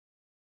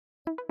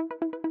I'm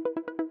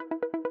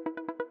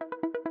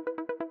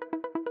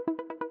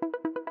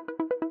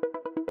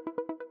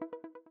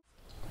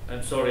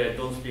sorry, I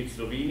don't speak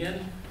Slovenian.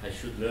 I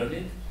should learn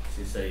it,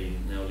 since I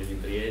now live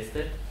in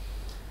Trieste.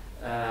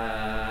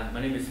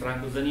 My name is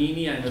Franco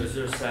Zanini. I'm a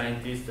research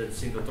scientist at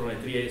Synchrotrone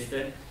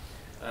Trieste,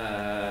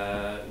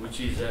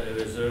 which is a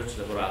research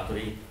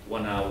laboratory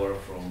 1 hour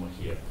from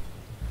here.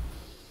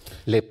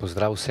 Lep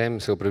pozdrav vsem,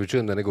 se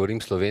opravičujem, da ne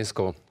govorim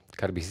slovensko,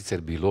 kar bi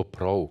sicer bilo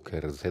prav,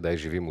 ker sedaj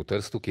živim v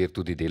Trstu, kjer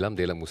tudi delam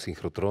v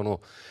Synchrotronu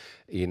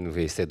in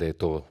veste, da je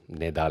to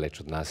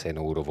nedaleč od nas 1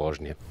 uro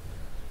vožnje.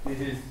 This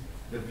is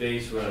the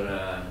place where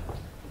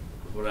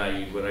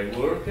I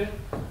work,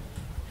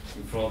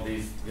 in front of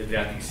this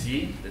Adriatic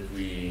Sea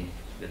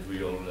that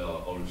we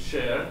all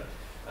share.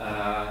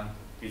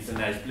 It's a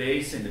nice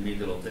place in the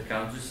middle of the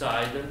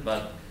countryside,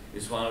 but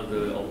it's one of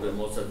the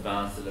most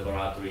advanced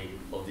laboratory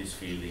of this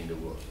field in the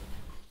world.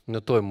 No,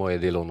 to je moje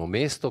delovno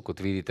mesto, kot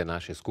vidite,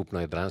 naše skupno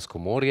Jadransko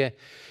morje.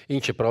 In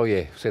čeprav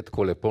je vse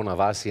tako lepo na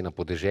vasi, na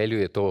podeželju,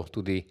 je to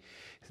tudi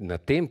na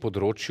tem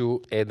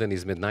področju eden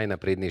izmed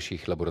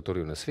najnaprednejših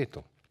laboratorijev na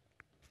svetu.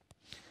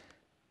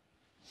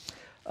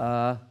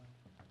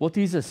 What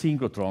is a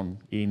synchrotron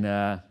in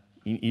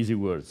easy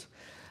words?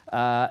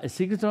 A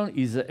synchrotron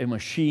is a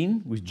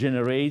machine which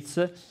generates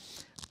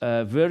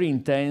very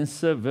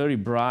intense, very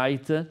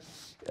bright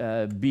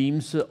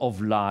beams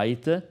of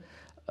light.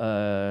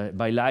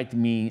 By light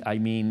I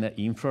mean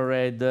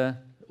infrared,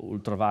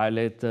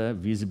 ultraviolet,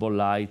 visible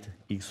light,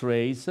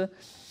 X-rays,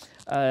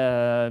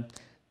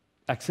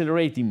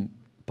 accelerating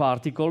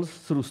particles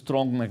through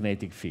strong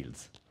magnetic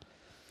fields.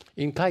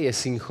 In kaj je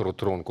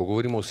sinhrotron, ko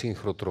govorimo o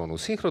sinhrotronu?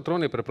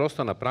 Sinhrotron je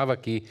preprosto naprava,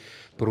 ki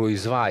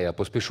proizvaja,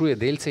 pospešuje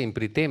delce in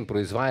pri tem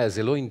proizvaja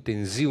zelo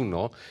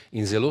intenzivno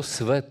in zelo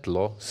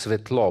svetlo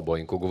svetlobo.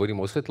 In ko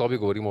govorimo o svetlobi,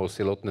 govorimo o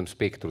celotnem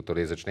spektru,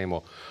 torej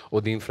začnemo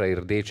od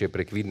infrardeče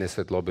prek vidne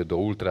svetlobe do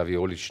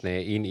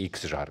ultraviolične in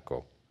X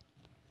žarkov.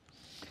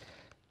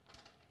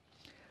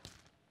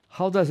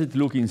 How does it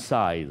look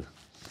inside?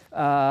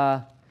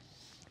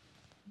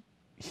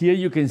 Here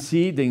you can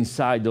see the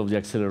inside of the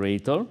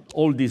accelerator.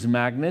 All these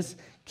magnets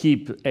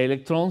keep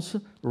electrons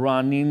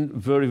running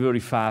very, very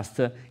fast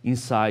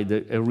inside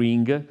a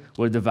ring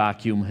where the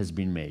vacuum has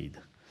been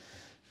made.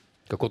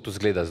 Kako to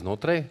izgleda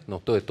znotraj? No,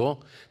 to je to.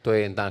 To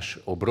je naš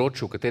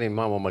obroč, v katerem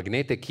imamo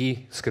magnete,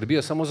 ki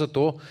skrbijo samo za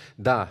to,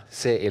 da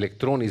se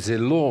elektroni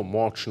zelo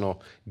močno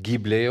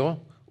gibljejo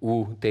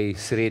v tej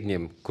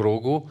srednjem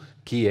krogu,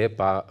 kjer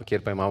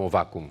pa imamo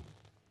vakuum.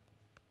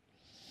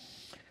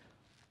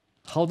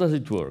 How does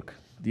it work?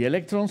 The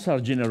electrons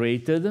are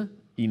generated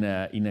in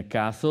a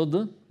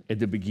cathode at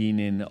the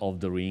beginning of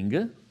the ring.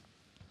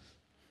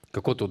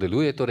 Kako to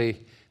deluje? Torej,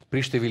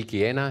 pri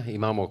številki 1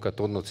 imamo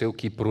katodno cev,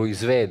 ki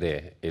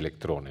proizvede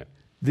elektrone.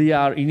 They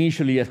are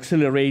initially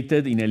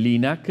accelerated in a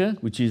LINAC,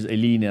 which is a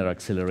linear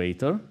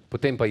accelerator.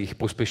 Potem pa jih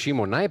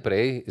pospešimo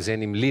najprej z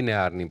enim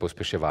linearnim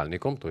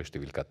pospeševalnikom, to je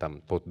številka tam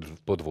po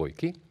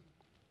dvojki.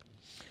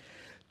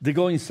 They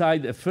go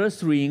inside a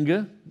first ring,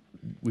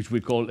 which we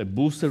call a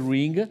booster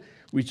ring,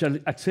 which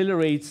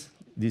accelerates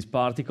these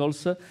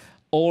particles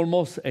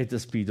almost at the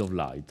speed of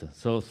light,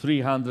 so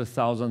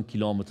 300,000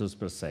 kilometers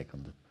per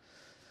second.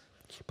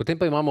 Potem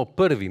pa imamo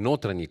prvi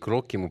notranji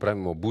krog, ki mu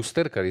pravimo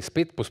booster, kar je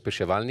spet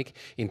pospeševalnik,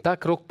 in ta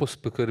krog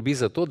poskrbi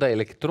za to, da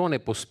elektrone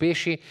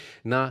pospeši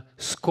na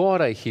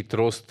skoraj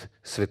hitrost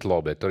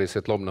svetlobe, torej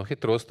svetlobno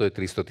hitrost, to je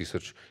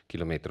 300,000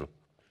 kilometrov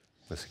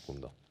na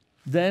sekundo.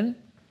 Then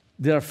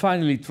they are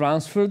finally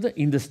transferred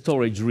in the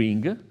storage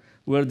ring,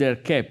 where they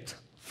are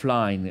kept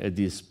flying at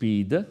this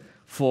speed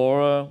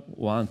for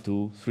 1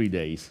 to 3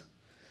 days.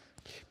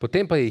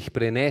 Potem pa jih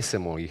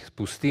prenesemo, jih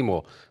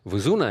spustimo v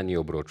zunanji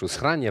obroč, v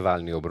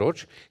shranjevalni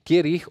obroč,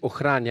 kjer jih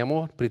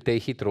ohranjamo pri tej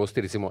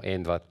hitrosti recimo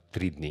 1, 2,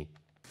 3 dni.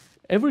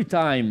 Every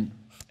time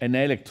an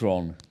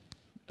electron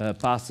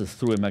passes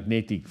through a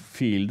magnetic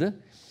field,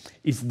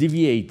 it's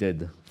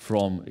deviated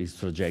from its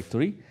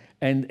trajectory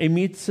and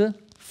emits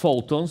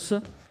photons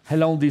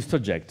along this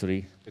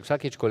trajectory.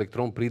 Vsakeč, ko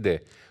elektron pride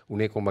v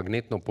neko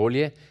magnetno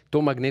polje,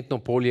 to magnetno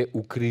polje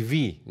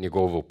ukrivi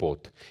njegovo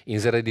pot. In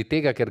zaradi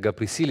tega, ker ga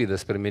prisili, da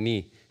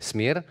spremeni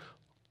smer,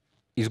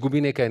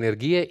 izgubi nekaj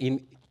energije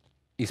in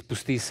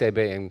izpusti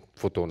sebe en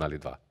foton ali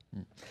 2.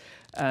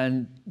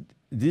 And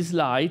this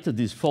light,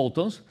 these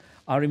photons,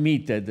 are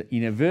emitted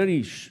in a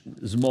very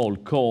small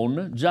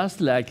cone,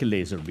 just like a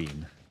laser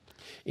beam.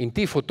 In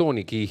ti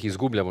fotoni, ki jih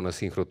izgubljamo na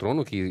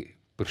sinhrotronu, ki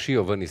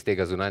pršijo ven iz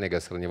tega zunanjega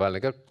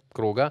shranjevalnega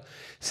kroga,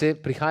 se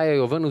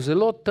prihajajo ven v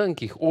zelo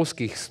tankih,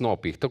 ozkih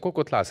snopih, tako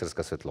kot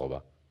laserska svetloba.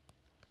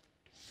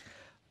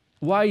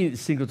 Why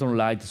is synchrotron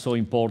light so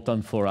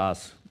important for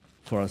us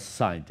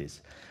scientists?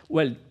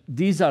 Well,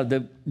 these are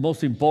the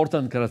most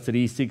important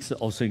characteristics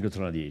of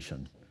synchrotron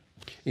radiation.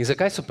 In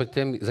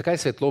zakaj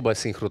svetloba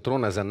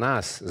sinhrotrona za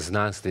nas,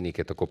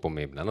 znanstvenike, tako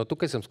pomembna? No,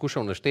 tukaj sem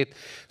skušal našteti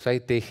vsaj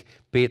teh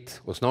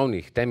 5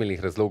 osnovnih,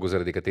 temeljnih razlogov,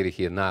 zaradi katerih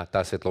je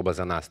ta svetloba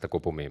za nas tako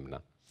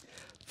pomembna.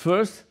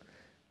 First,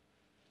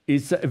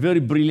 it's a very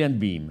brilliant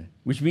beam,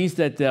 which means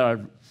that there are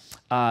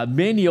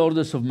many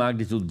orders of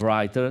magnitude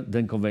brighter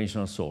than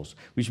conventional source,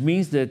 which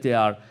means that they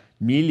are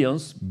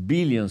millions,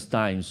 billions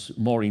times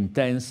more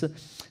intense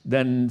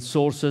than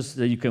sources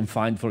that you can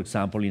find, for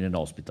example, in an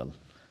hospital.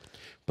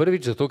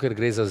 Prvič zato, ker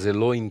gre za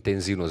zelo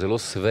intenzivno, zelo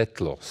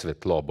svetlo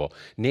svetlobo.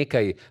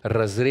 Nekaj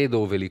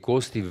razredov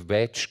velikosti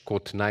več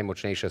kot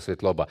najmočnejša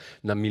svetloba.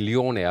 Na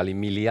milijone ali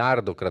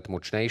milijardokrat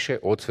močnejše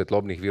od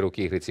svetlobnih virov,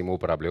 ki jih recimo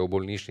uporabljajo v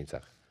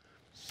bolnišnicah.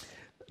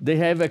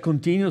 They have a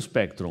continuous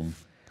spectrum,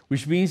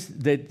 which means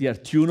that they are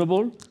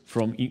tunable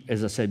from,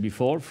 as I said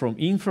before, from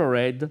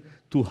infrared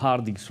to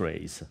hard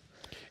X-rays.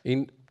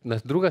 In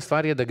druga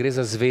stvar je, da gre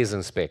za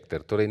zvezen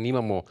spekter, torej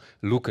nimamo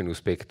lukenj v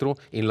spektru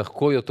in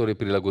lahko jo torej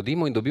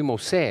prilagodimo in dobimo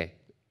vse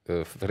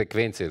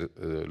frekvence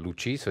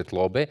luči,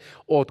 svetlobe,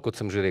 od, kot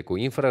sem že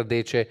rekel,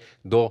 infrardeče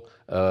do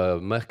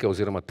mehke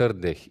oziroma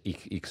trdih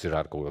X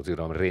žarkov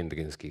oziroma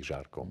rentgenskih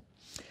žarkov.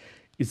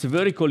 It's a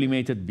very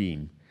collimated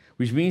beam,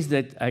 which means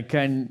that I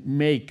can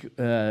make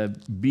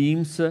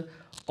beams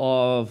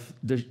of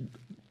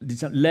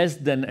less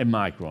than a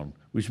micron,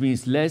 which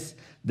means less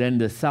than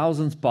the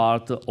thousandth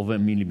part of a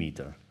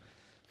millimeter.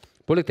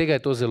 Poleg tega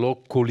je to zelo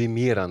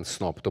kolimiran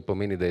snop, to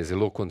pomeni, da je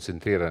zelo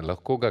koncentriran.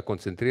 Lahko ga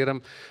koncentriram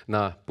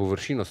na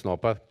površino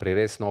snopa,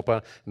 prerez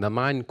snopa, na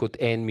manj kot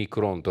 1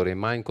 mikron, torej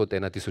manj kot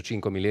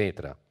 1/1000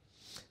 milimetra.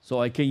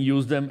 So I can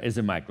use them as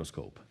a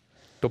microscope.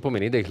 To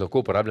pomeni, da jih lahko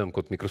uporabljam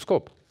kot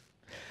mikroskop.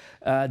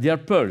 They are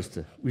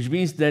pulsed, which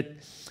means that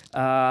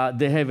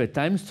they have a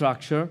time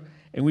structure,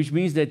 and which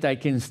means that I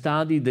can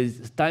study the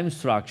time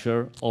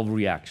structure of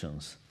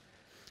reactions.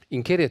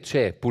 In ker je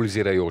če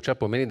pulzirajoča,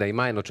 pomeni, da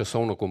ima eno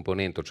časovno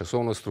komponento,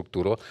 časovno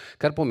strukturo,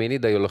 kar pomeni,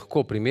 da jo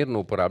lahko primerno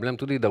uporabljam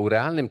tudi, da v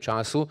realnem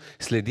času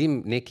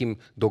sledim nekim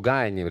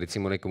dogajanjem,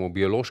 recimo nekemu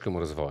biološkemu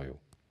razvoju.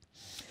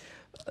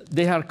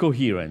 They are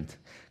coherent.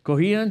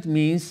 Coherent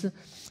means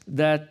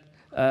that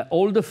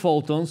all the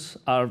photons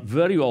are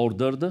very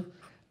ordered,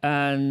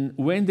 and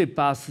when they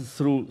pass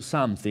through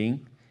something,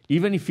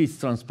 even if it's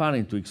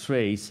transparent to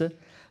X-rays,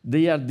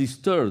 they are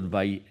disturbed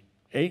by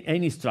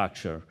any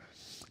structure.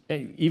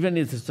 Even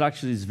if the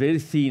structure is very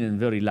thin and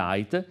very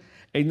light,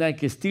 and I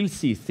can still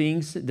see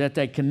things that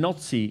I cannot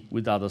see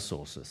with other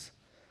sources.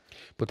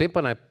 Potem pa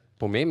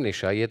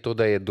najpomembnejša je to,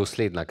 da je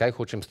dosledna. Kaj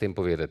hočem s tem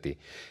povedati?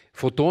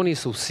 Fotoni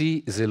so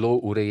vsi zelo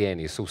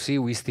urejeni, so vsi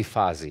v isti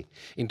fazi.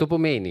 In to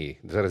pomeni,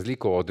 za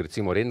razliko od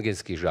recimo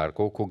rentgenskih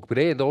žarkov, ko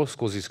gredo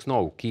skozi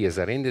snov, ki je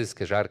za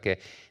rentgenske žarke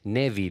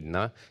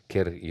nevidna,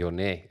 ker jo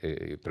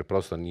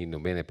preprosto ni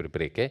nobene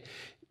prepreke,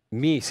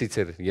 mi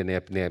sicer je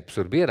ne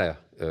absorbira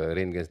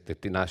rentgen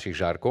naših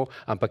žarkov,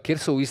 ampak ker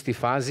so v isti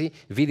fazi,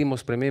 vidimo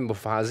spremembo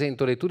faze in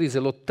torej tudi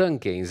zelo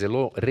tanke in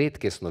zelo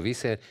redke snovi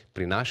se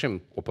pri našem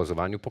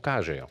opazovanju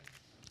pokažejo.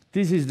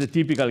 This is the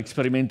typical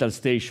experimental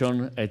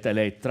station at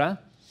Elettra.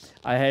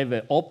 I have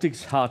an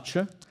optics hutch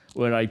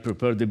where I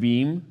prepare the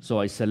beam,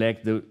 so I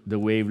select the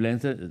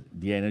wavelength,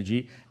 the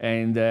energy,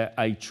 and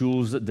I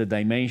choose the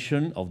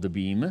dimension of the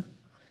beam.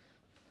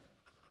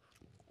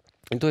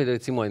 In to je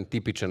recimo en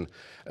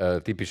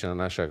tipična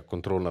naša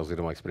kontrolna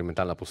oziroma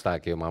eksperimentalna postaja,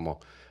 ki jo imamo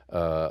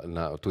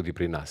tudi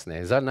pri nas.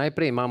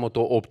 Najprej imamo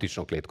to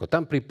optično kletko.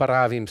 Tam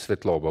pripravim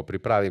svetlobo,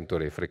 pripravim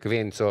torej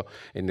frekvenco,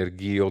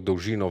 energijo,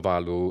 dolžino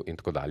valu in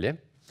tako dalje.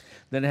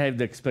 Then I have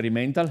the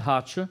experimental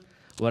hutch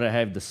where I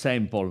have the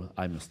sample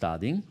I'm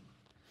studying.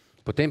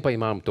 Potem pa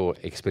imam to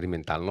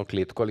eksperimentalno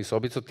kletko ali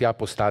sobico, tja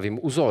postavim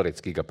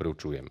vzorec, ki ga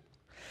preučujem.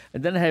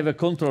 And then I have a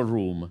control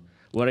room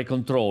where I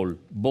control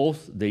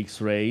both the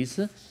X-rays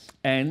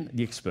and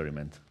the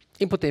experiment.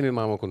 In potem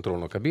imamo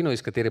kontrolno kabino,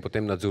 iz katere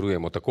potem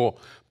nadzorujemo tako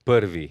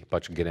prvi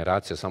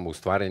generacijo, samo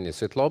ustvarjanje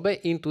svetlobe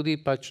in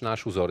tudi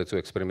naš vzorec v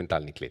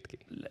eksperimentalni kletki.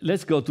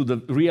 Let's go to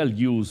the real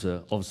use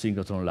of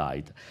synchrotron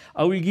light.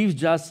 I will give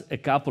just a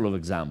couple of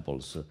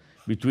examples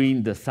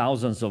between the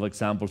thousands of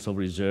examples of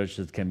research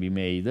that can be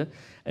made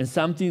and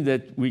something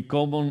that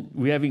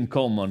we have in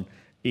common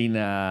in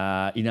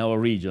our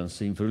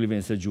regions, in Friuli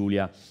Venezia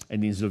Giulia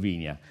and in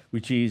Slovenia,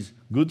 which is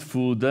good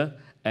food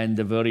and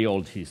a very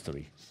old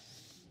history.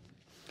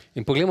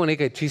 In poglejmo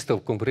nekaj čisto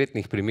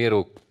konkretnih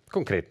primerov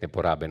konkretne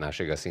porabe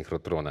našega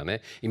sinhrotrona.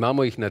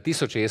 Imamo jih na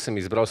tisoče, jaz sem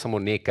izbral samo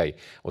nekaj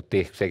od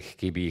teh vseh,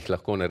 ki bi jih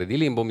lahko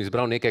naredili in bom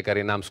izbral nekaj, kar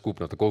je nam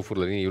skupno, tako v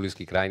Furlanini,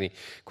 Julijski krajini,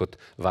 kot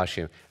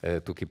vaši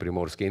tukaj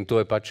primorski. In to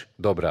je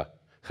dobra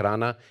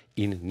hrana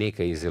in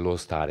nekaj zelo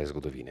stare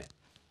zgodovine.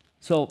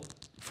 So,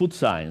 food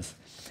science.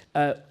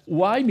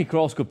 Why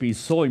microscopy is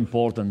so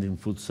important in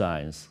food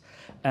science?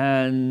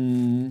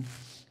 And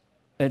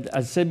as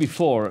I said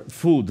before,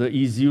 food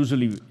is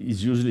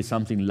usually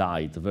something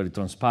light, very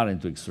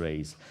transparent to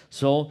X-rays.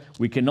 So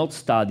we cannot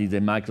study the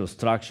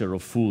microstructure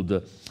of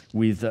food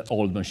with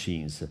old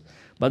machines.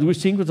 But with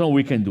synchrotron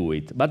we can do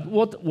it. But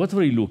what are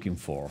we looking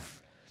for?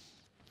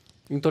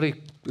 In torej,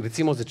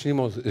 recimo,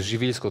 začnimo z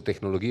živilsko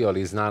tehnologijo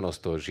ali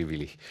znanost o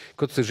živilih.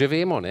 Kot se že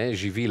vemo,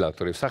 živila,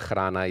 torej vsa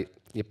hrana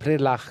je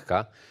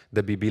prelahka,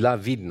 da bi bila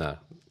vidna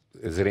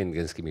z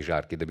rentgenskimi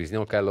žarki, da bi z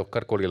njo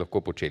karkoli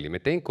lahko počeli.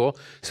 Medtem ko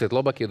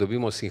svetloba, ki jo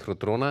dobimo z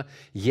sinhrotrona,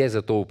 je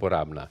za to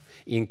uporabna.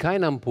 In kaj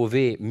nam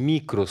pove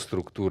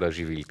mikrostruktura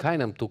živil?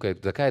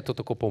 Zakaj je to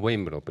tako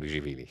pomembno pri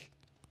živilih?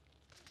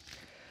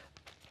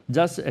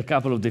 Just a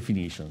couple of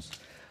definitions.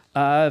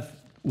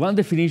 One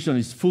definition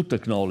is food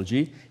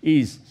technology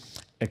is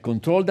a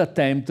controlled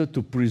attempt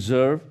to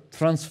preserve,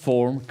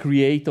 transform,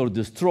 create or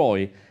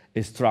destroy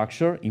a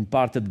structure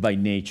imparted by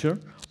nature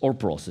or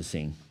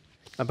processing.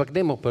 Ampak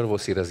dajmo prvo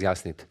si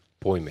razjasniti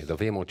pojme, da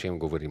vemo, o čem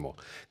govorimo.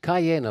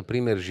 Kaj je, na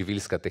primer,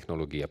 živilska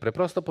tehnologija?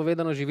 Preprosto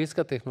povedano,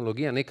 živilska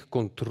tehnologija nek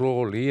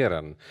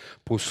kontroliran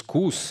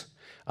poskus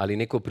ali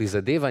neko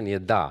prizadevanje,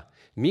 da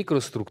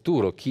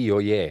mikrostrukturo, ki jo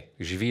je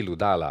živilu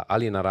dala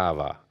ali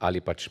narava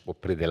ali pač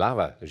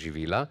predelava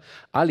živila,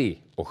 ali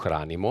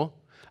ohranimo,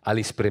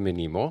 ali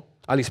spremenimo,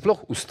 ali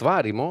sploh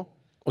ustvarimo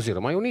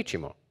oziroma jo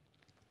uničimo.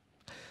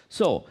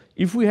 So,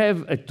 if we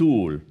have a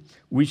tool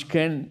which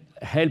can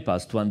help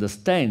us to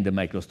understand the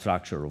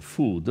microstructure of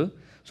food,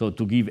 so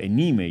to give an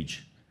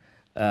image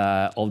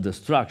of the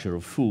structure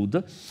of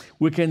food,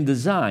 we can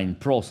design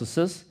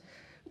processes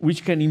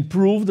which can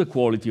improve the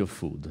quality of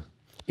food.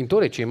 In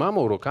torej, če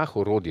imamo v rokah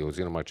orodje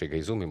oziroma če ga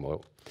izumimo,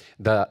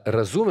 da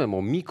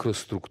razumemo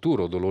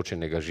mikrostrukturo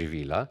določenega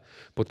živila,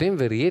 potem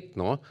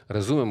verjetno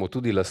razumemo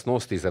tudi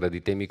lastnosti zaradi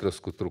te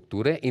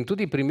mikrostrukture in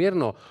tudi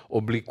primerno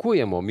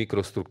oblikujemo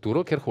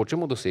mikrostrukturo, ker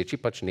hočemo doseči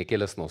pač neke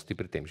lastnosti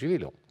pri tem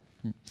živilu.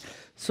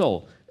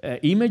 So,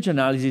 image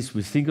analysis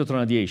with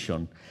synchrotron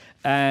radiation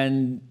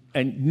and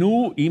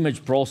new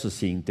image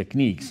processing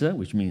techniques,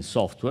 which means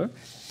software,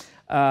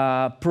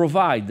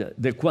 provide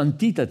the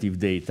quantitative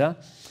data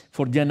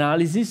for the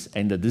analysis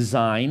and the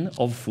design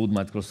of food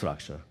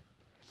microstructure.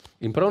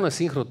 In prav na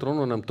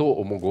sinhrotronu nam to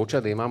omogoča,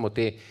 da imamo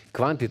te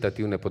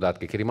kvantitativne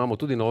podatke, ker imamo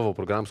tudi novo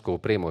programsko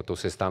opremo, to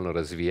se stalno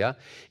razvija,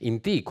 in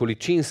ti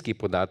količinski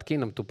podatki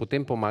nam to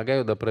potem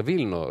pomagajo, da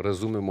pravilno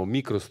razumemo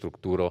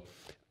mikrostrukturo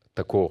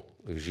tako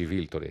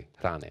živil, torej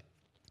hrane.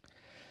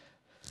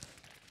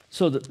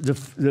 So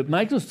the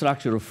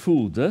microstructure of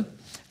food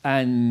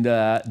and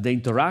the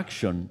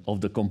interaction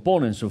of the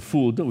components of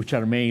food, which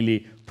are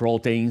mainly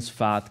proteins,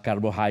 fat,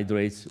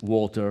 carbohydrates,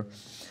 water,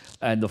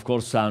 and of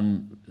course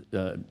some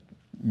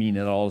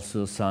minerals,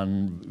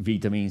 some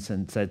vitamins,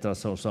 etc.,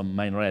 so some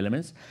minor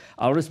elements,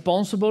 are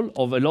responsible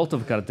of a lot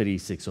of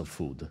characteristics of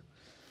food.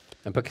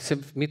 Ampak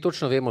mi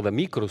točno vemo, da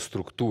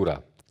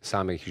mikrostruktura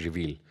samih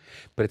živil,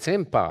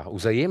 predvsem pa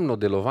vzajemno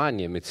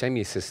delovanje med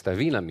vsemi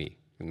sestavinami,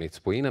 med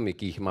spojinami,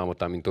 ki jih imamo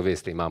tam, in to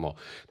veste, imamo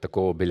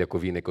tako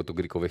beljakovine kot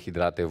ogljikove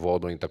hidrate,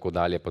 vodo in tako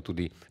dalje, pa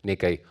tudi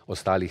nekaj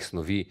ostalih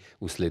snovi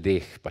v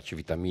sledeh, pač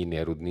vitamine,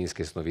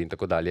 rudninske snovi in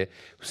tako dalje.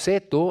 Vse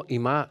to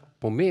ima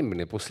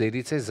pomembne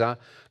posledice za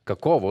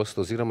kakovost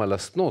oziroma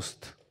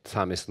lastnost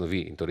same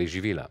snovi in torej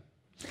živila.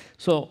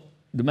 So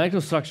the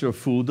microstructure of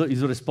food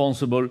is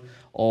responsible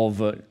of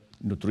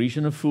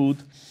nutrition of food,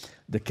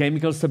 the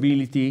chemical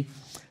stability,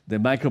 the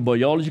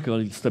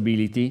microbiological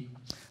stability.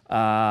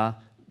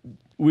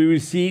 We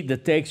will see the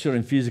texture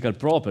and physical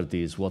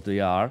properties, what they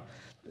are,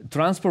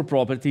 transport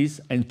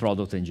properties and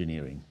product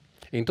engineering.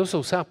 In to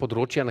so vsa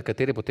področja, na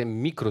katere potem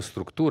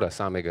mikrostruktura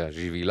samega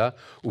živila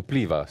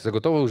vpliva.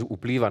 Zagotovo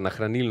vpliva na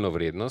hranilno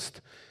vrednost,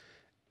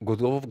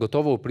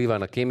 gotovo vpliva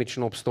na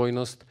kemično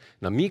obstojnost,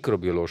 na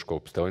mikrobiološko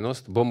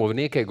obstojnost. Bomo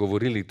nekaj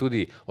govorili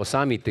tudi o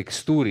sami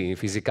teksturi in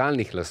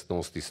fizikalnih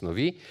lastnosti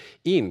snovi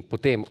in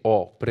potem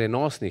o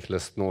prenosnih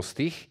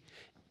lastnostih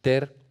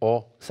ter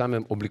o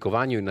samem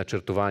oblikovanju in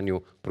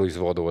načrtovanju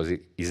proizvodov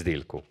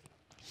izdelkov.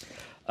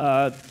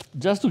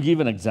 Just to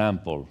give an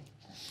example,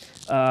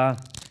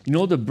 you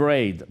know the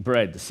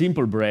bread,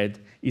 simple bread,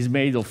 is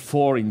made of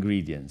 4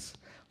 ingredients: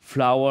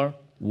 flour,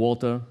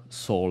 water,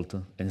 salt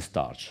and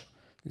starch.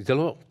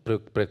 Zelo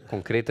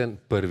konkreten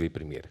prvi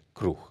primer,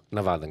 kruh,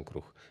 navaden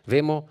kruh.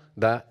 Vemo,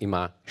 da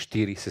ima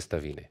 4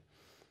 sestavine: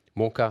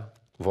 moka,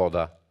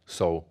 voda,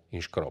 sol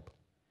in škrob.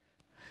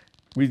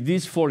 With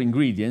these 4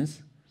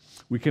 ingredients,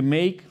 we can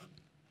make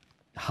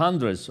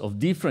hundreds of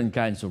different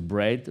kinds of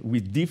bread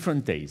with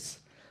different tastes.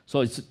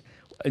 So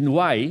and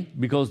why?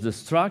 Because the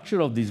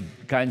structure of these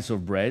kinds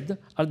of bread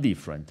are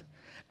different.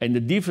 And the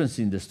difference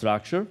in the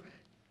structure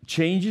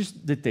changes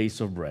the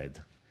taste of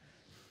bread.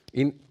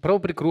 In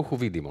prav pri kruhu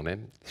vidimo,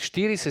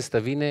 4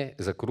 sestavine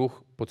za kruh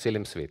po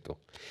celem svetu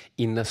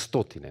in na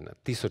stotine, na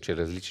tisoče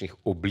različnih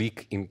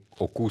oblik in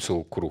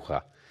okusov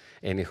kruha.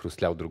 En je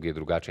hrustljav, drugi je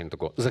drugačen in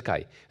tako.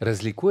 Zakaj?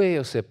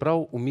 Razlikujejo se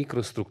prav v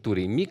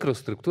mikrostrukturi.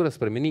 Mikrostruktura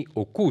spremeni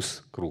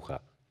okus kruha.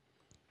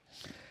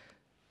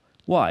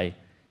 Why?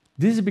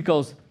 This is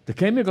because the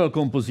chemical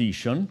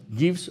composition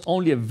gives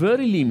only a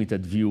very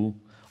limited view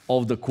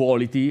of the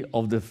quality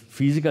of the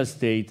physical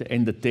state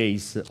and the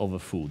taste of a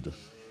food.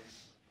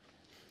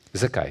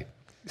 Zakaj?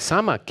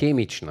 Sama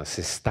kemična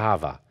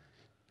sestava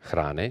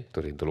hrane,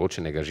 torej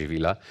določenega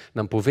živila,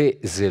 nam pove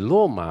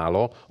zelo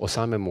malo o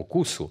samem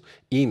okusu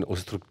in o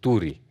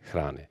strukturi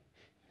hrane.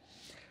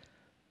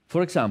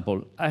 For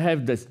example, I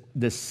have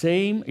the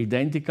same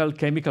identical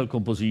chemical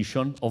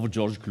composition of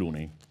George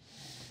Clooney.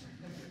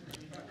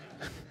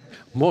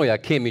 moja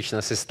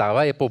kemična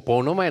sestava je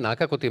popolnoma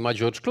enaka, kot ima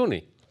George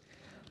Clooney.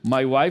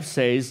 My wife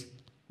says,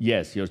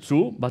 yes, you're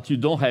true, but you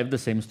don't have the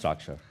same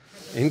structure.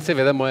 In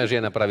seveda moja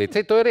žena pravi,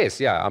 to je res,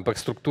 ja, ampak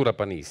struktura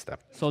pa ni ista.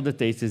 So the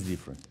taste is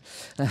different.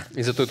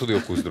 In zato je tudi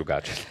okus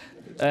drugačen.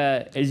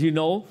 As you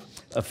know,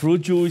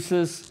 fruit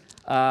juices,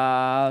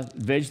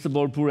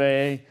 vegetable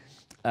puree,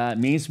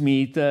 minced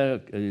meat,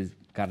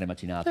 carne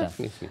macinata,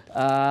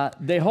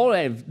 they all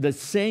have the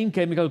same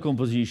chemical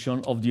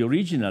composition of the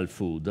original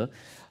food,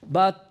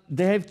 but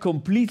they have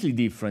completely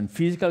different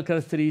physical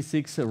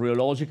characteristics,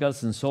 rheological,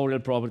 sensorial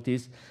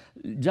properties.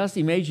 Just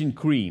imagine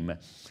cream.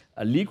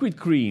 A liquid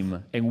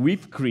cream and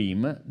whipped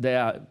cream, they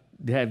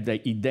have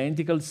the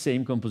identical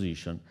same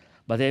composition,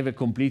 but they have a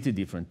completely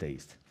different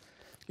taste.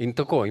 In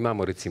tako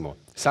imamo recimo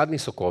sadni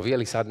sokovi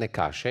ali sadne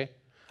kaše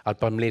ali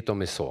pa mleto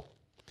meso.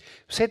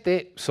 Vse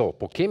te so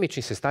po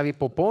kemični sestavi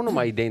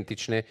popolnoma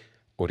identične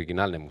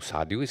originalnemu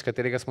sadju, iz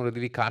katerega smo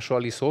naredili kašo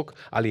ali sok,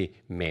 ali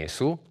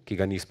mesu, ki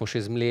ga nismo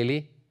še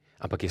zmleli,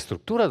 ampak je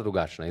struktura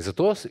drugačna in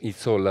zato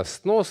so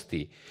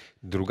lastnosti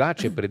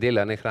drugače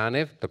predelane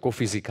hrane, tako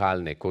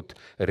fizikalne kot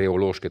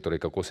reološke, torej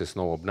kako se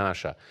snov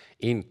obnaša,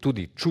 in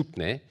tudi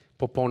čutne,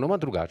 popolnoma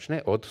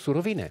drugačne od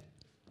surovine.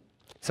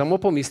 Samo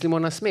pomislimo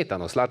na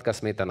smetano. Sladka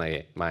smetana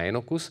ima en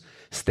okus,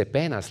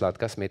 stepena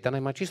sladka smetana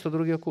ima čisto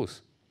drugi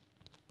okus.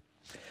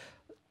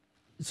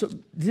 So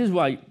this is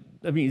why,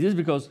 this is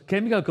because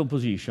chemical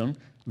composition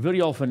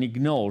very often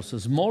ignores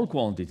small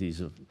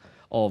quantities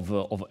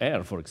of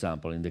air, for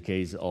example, in the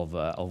case of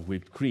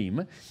whipped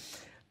cream,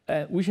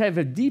 which have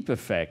a deep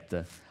effect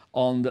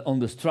on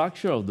the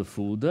structure of the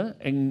food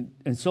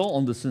and so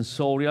on the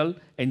sensorial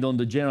and on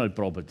the general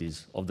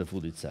properties of the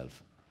food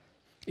itself.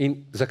 In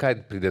zakaj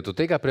pride do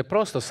tega?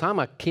 Preprosto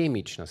sama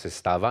kemična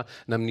sestava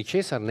nam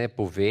ničesar ne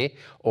pove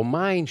o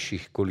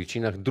manjših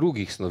količinah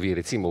drugih snovi,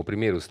 recimo v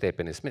primeru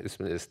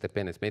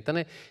stepene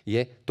smetane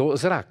je to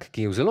zrak,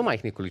 ki je v zelo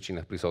majhnih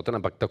količinah prisoten,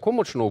 ampak tako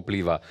močno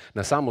vpliva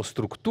na samo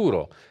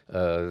strukturo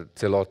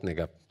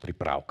celotnega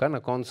pripravka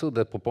na koncu,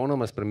 da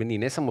popolnoma spremeni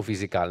ne samo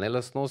fizikalne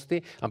lastnosti,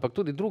 ampak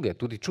tudi druge,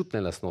 tudi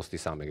čutne lastnosti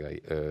samega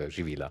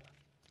živila.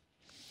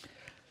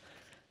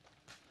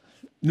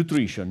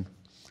 Nutrition.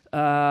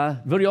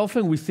 Very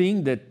often we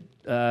think that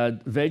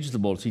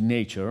vegetables in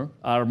nature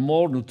are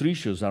more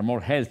nutritious, are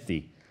more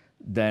healthy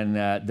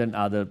than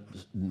other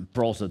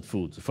processed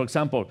foods. For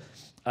example,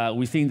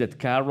 we think that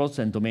carrots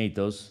and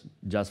tomatoes,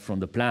 just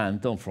from the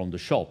plant or from the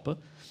shop,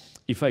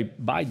 if I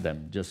buy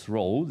them just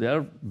raw, they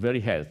are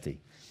very healthy.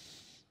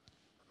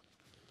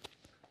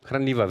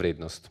 Hranljiva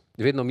vrednost.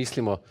 Vedno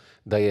mislimo,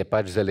 da je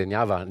pač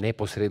zelenjava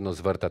neposredno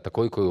z vrta,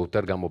 takoj ko jo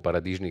utrgamo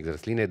paradižnik z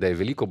rastline, da je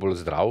veliko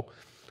bolj zdrav,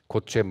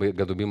 kot če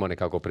ga dobimo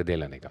nekako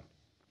predelanega.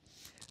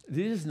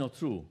 This is not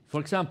true. For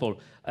example,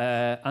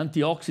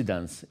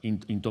 antioxidants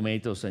in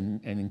tomatoes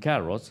and in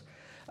carrots,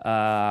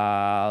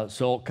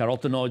 so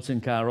carotenoids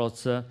in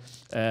carrots,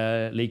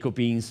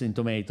 lycopenes in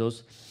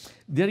tomatoes,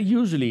 they're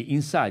usually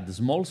inside the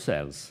small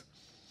cells.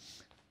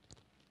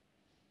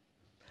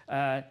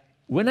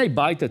 When I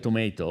bite a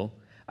tomato,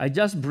 I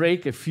just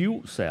break a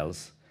few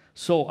cells,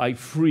 so I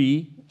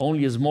free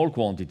only a small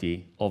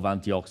quantity of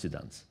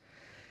antioxidants.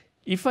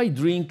 If I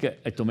drink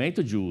a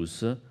tomato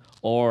juice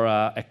or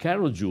a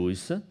carrot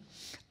juice,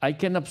 I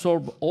can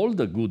absorb all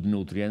the good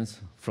nutrients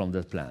from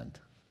that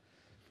plant.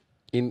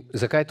 In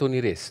zakaj to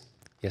ni res?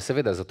 Ja,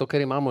 seveda, zato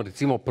ker imamo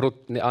recimo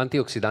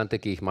antioksidante,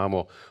 ki jih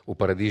imamo v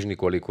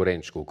paradižniku ali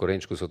korenčku. V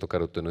korenčku so to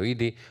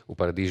karotenoidi, v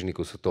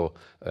paradižniku so to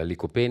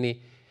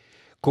likopeni.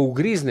 Ko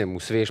ugriznem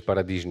v svež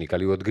paradižnik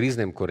ali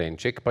odgriznem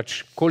korenček,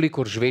 pač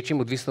kolikor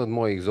žvečim, odvisno od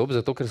mojih zob,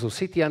 zato ker so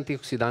vsi ti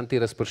antioksidanti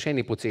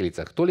razpršeni po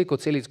celicah. Toliko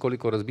celic,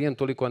 koliko razbijem,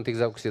 toliko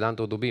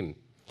antioksidantov dobim,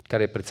 kar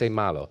je precej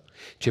malo.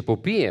 Če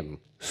popijem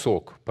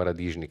sok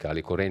paradižnika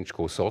ali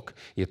korenčkov sok,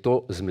 je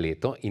to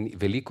zmleto in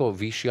veliko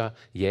višja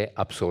je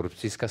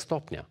absorpcijska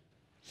stopnja.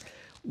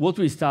 What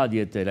we study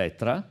at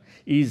Elettra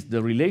is the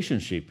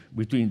relationship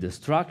between the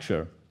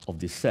structure of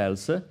the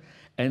cells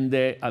and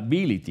the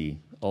ability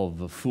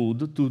of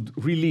food to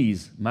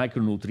release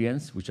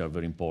micronutrients, which are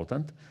very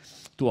important,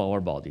 to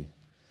our body.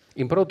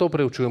 In prav to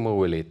preučujemo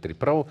v Elettri.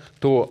 Prav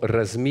to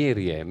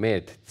razmerje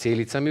med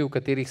celicami, v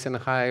katerih se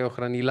nahajajo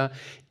hranila,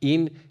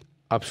 in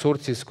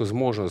absorpcijsko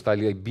zmožnost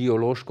ali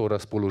biološko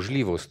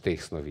razpoložljivost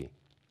teh snovi.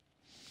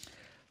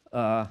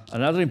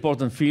 Another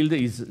important field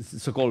is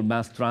so-called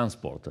mass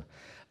transport.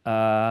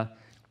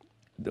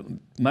 The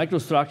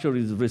microstructure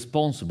is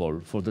responsible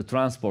for the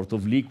transport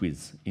of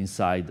liquids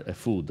inside a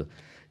food.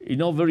 You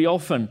know, very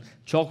often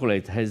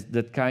chocolate has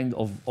that kind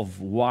of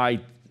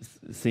white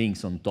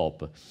things on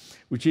top,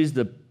 which is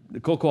the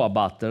cocoa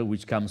butter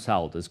which comes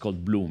out. It's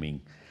called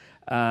blooming.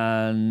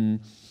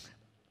 And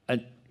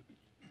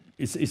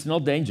it's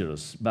not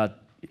dangerous,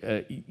 but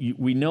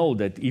we know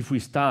that if we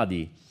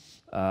study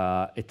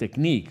a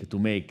technique to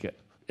make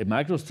a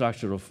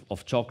microstructure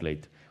of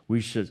chocolate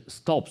which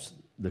stops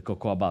the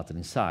cocoa butter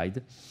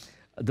inside,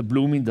 the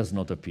blooming does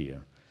not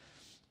appear.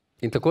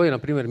 In tako je, na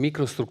primer,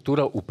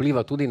 mikrostruktura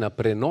vpliva tudi na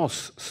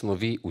prenos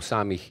snovi v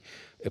samih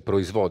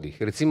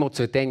proizvodih. Recimo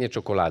cvetenje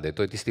čokolade,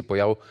 to je tisti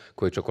pojav,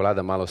 ko je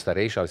čokolada malo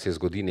starejša ali se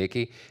zgodi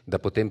nekaj, da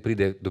potem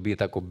dobi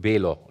tako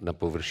belo na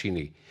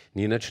površini.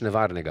 Ni nič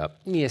nevarnega,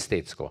 ni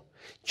estetsko.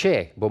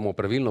 Če bomo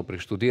pravilno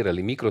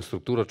preštudirali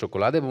mikrostrukturo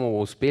čokolade,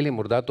 bomo uspeli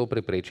morda to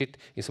preprečiti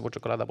in se bo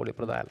čokolada bolje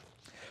prodajala.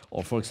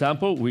 Or for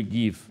example, we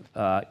give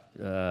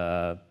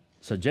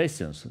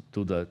suggestions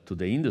to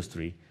the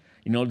industry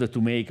in order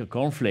to make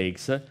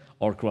cornflakes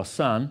or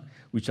croissant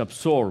which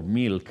absorb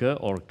milk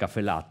or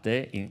cafe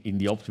latte in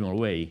the optimal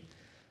way.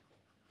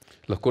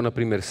 Lahko, na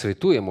primer,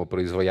 svetujemo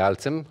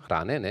proizvajalcem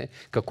hrane, ne,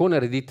 kako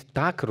narediti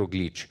tak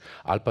rogljič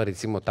ali pa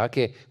recimo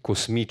take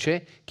kosmiče,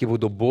 ki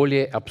bodo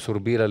bolje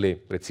absorbirali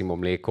recimo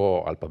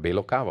mleko ali pa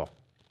belo kavo.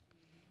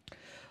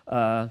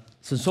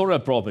 Sensorial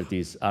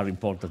properties are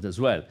important as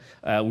well.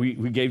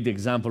 We gave the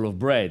example of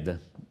bread,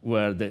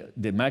 where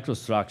the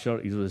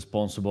microstructure is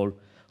responsible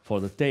for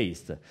the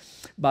taste.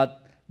 But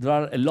there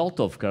are a lot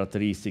of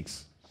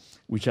characteristics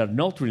which are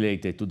not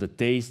related to the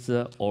taste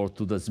or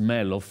to the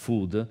smell of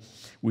food,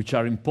 which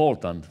are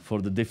important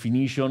for the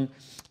definition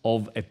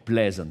of a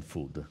pleasant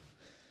food.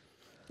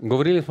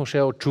 Govorili smo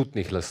še o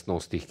čutnih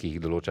lastnostih, ki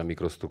jih določa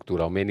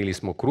mikrostruktura. Omenili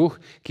smo kruh,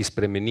 ki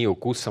spremeni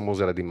okus samo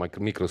zaradi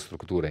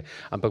mikrostrukture.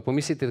 Ampak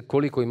pomislite,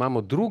 koliko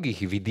imamo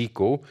drugih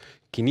vidikov,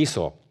 ki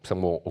niso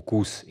samo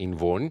okus in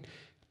vonj,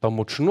 pa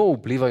močno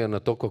vplivajo na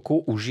to,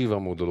 kako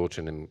uživamo v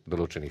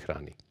določeni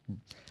hrani.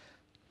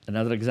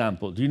 Another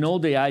example. Do you know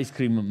the ice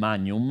cream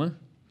Magnum?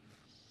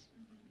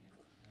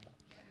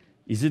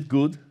 Is it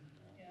good?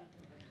 Yeah.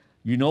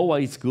 You know why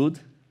it's good?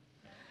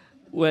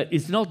 Well,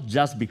 it's not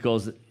just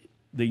because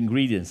the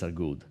ingredients are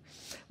good,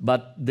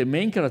 but the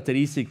main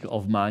characteristic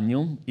of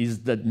Magnum is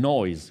the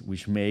noise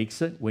which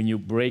makes when you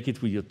break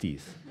it with your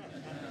teeth.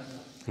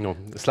 No,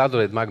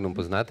 sladoled Magnum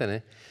poznate,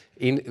 ne?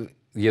 In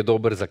je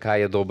dober,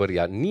 zakaj je dober?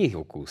 Ja, ni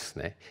okus,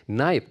 ne?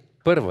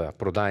 Prva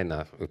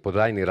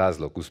prodajni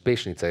razlog,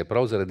 uspešnica je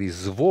prav zaradi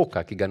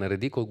zvoka, ki ga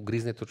naredi, ko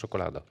griznete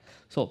čokolado.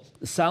 So,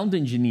 sound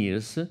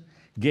engineers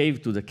gave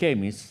to the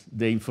chemists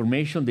the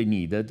information they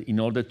needed in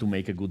order to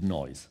make a good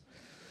noise.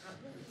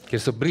 Ker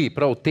so bili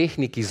prav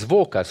tehniki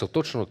zvoka, so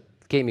točno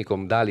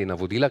kemikom dali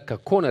navodila,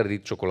 kako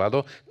narediti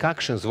čokolado,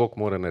 kakšen zvok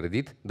mora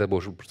narediti, da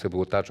se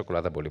bo ta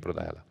čokolada bolje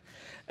prodajala.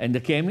 And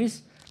the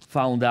chemists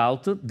found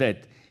out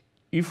that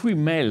if we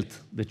melt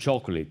the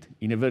chocolate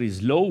in a very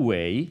slow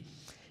way,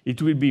 it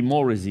will be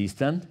more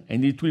resistant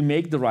and it will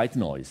make the right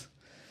noise.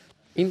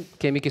 In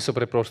kemiki so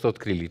preprosto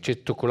odkrili, če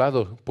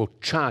čokolado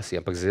počasi,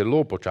 ampak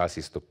zelo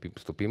počasi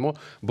stopimo,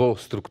 bo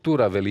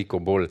struktura veliko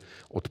bolj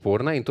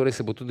odporna in torej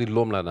se bo tudi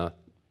lomila na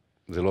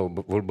zelo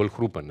bolj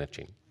hrupen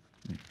način.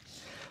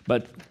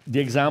 But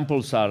the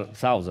examples are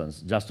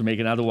thousands. Just to make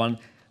another one,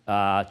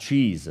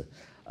 cheese.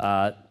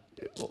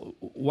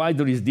 Why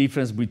there is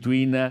difference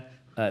between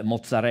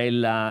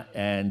mozzarella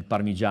and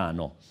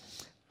parmigiano?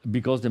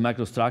 Because the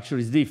microstructure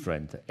is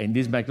different, and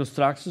this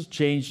microstructure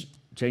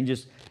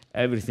changes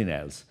everything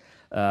else.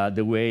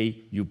 The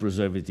way you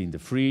preserve it in the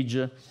fridge.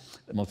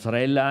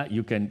 Mozzarella,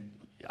 you can,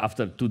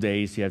 after 2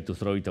 days, you have to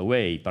throw it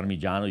away.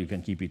 Parmigiano, you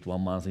can keep it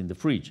 1 month in the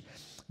fridge.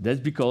 That's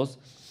because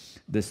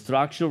the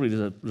structure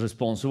is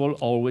responsible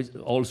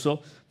also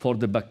for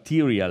the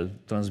bacterial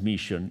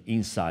transmission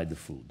inside the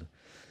food.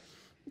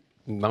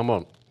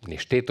 Imamo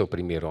nešteto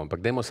primerov,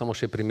 ampak dajmo samo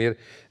še primer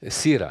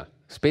sira.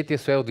 Spet je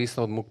vse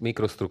odvisno od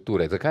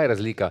mikrostrukture. Zakaj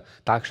je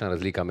takšna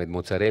razlika med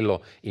mozzarello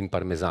in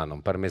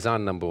parmezanom?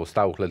 Parmezan nam bo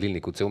ostal v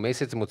hladilniku cel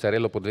mesec,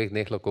 mozzarello po 2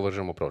 dneh lahko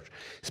vržemo proč.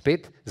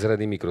 Spet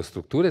zaradi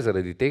mikrostrukture,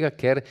 zaradi tega,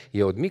 ker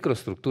je od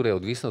mikrostrukture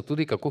odvisno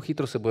tudi, kako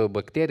hitro se bodo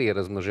bakterije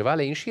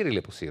razmnoževale in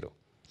širile po siru.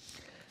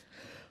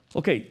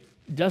 Okay,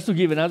 just to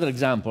give another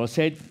example, I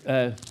said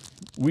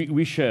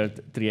we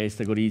shared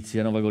Trieste,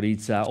 Gorizia, Nova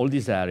Gorica, all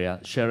this area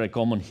share a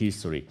common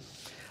history.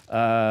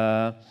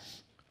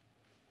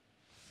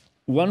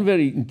 One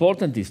very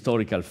important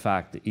historical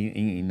fact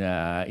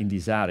in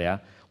this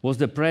area was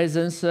the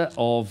presence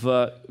of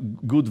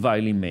good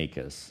violin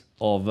makers,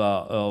 of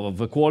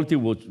a quality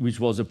which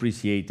was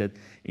appreciated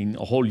in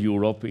whole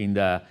Europe in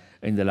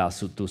the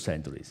last 2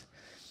 centuries.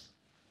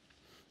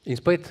 In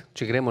spet,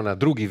 če gremo na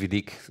drugi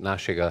vidik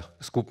našega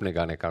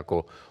skupnega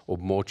nekako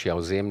območja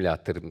ozemlja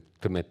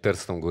med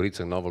Trstom,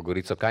 Gorico in Novo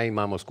Gorico, kaj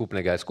imamo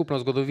skupnega? Je skupno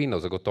zgodovino,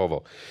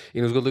 zagotovo.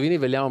 In v zgodovini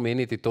velja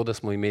omeniti to, da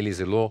smo imeli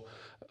zelo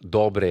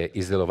dobre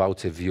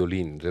izdelovalce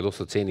violin, zelo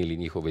so cenili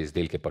njihove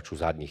izdelke pač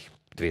v zadnjih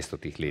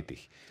 200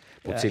 letih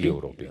po celi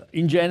Evropi.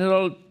 In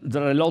general,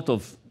 there are a lot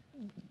of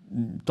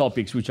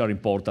topics which are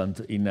important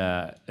in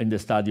the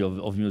study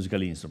of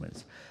musical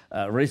instruments.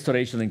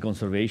 Restoration and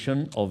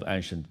conservation of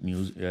ancient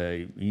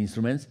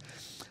instruments.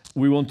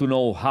 We want to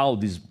know how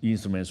these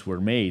instruments were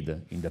made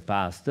in the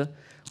past.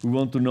 We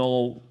want to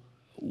know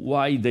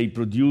why they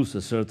produce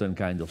a certain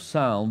kind of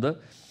sound.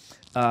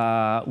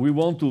 We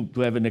want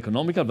to have an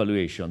economical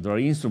valuation. There are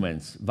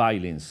instruments,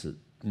 violins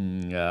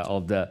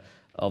of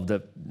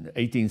the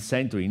 18th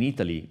century in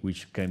Italy,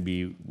 which can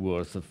be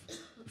worth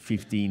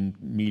 15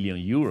 million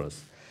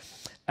euros.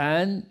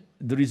 And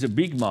there is a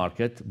big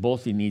market,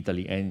 both in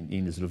Italy and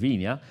in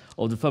Slovenia,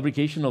 of the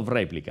fabrication of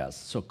replicas,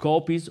 so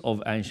copies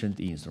of ancient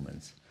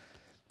instruments.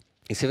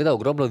 In seveda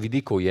ogromno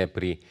vidikov je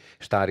pri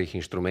starih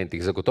inštrumentih.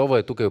 Zagotovo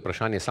je tukaj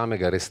vprašanje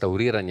samega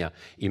restauriranja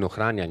in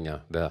ohranjanja,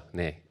 da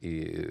ne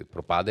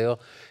propadejo.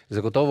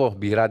 Zagotovo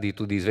bi radi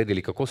tudi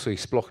izvedeli, kako so jih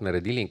sploh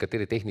naredili in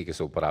katere tehnike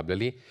so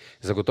uporabljali.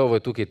 Zagotovo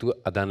je tukaj tudi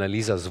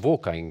analiza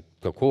zvoka in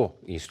kako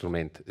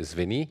inštrument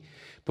zveni.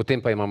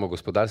 Potem pa imamo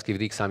gospodarski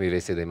vidik, sami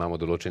veste, da imamo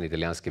določene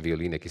italijanske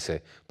violine, ki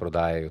se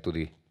prodajajo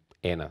tudi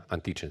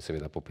antičen,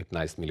 seveda po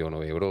 15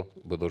 milijonov evrov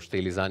bodo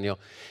šteli za njo.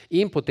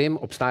 In potem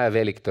obstaja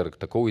velik trg,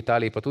 tako v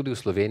Italiji, pa tudi v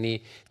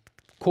Sloveniji,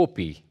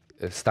 kopij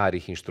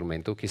starih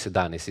inštrumentov, ki se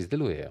danes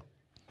izdelujejo.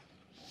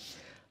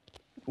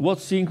 What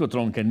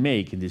synchrotron can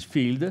make in this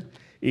field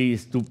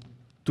is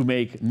to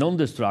make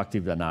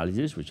non-destructive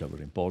analysis, which are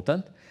very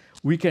important.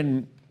 We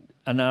can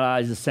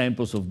analyze the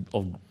samples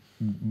of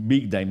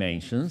big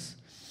dimensions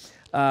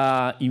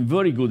in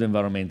very good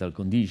environmental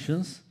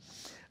conditions,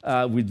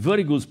 with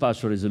very good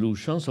spatial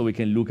resolution, so we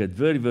can look at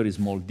very, very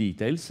small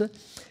details,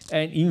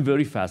 and in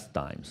very fast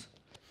times.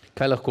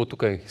 Kaj lahko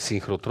tukaj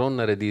sinhrotron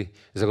naredi?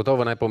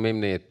 Zagotovo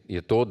najpomembneje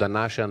je to, da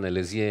naše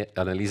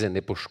analize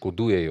ne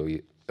poškodujejo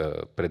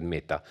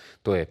predmeta.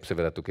 To je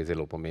seveda tukaj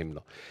zelo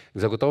pomembno.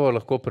 Zagotovo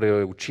lahko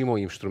preučimo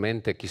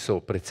inštrumente, ki so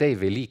precej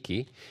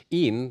veliki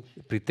in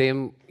pri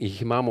tem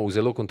jih imamo v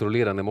zelo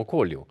kontroliranem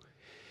okolju.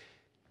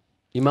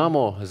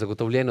 Imamo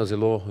zagotovljeno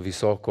zelo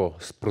visoko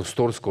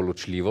prostorsko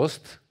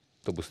ločljivost,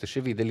 to boste še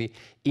videli,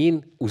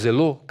 in v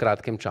zelo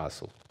kratkem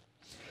času.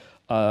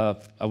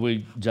 I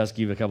will just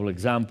give a couple of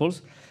examples.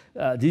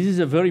 This is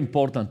a very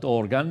important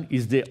organ.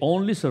 It's the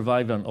only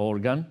surviving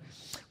organ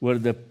where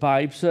the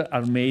pipes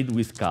are made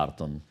with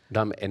carton.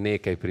 Dam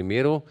nekaj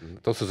primerov.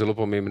 To so zelo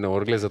pomembne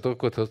orgle, zato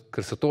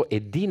ker so to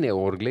edine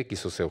orgle, ki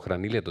so se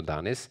ohranile do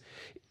danes,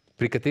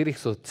 pri katerih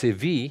so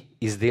cevi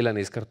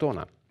izdelane iz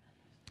kartona.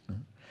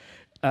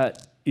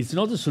 It's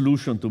not a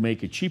solution to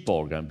make a cheap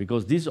organ,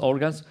 because these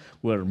organs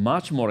were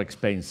much more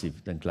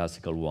expensive than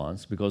classical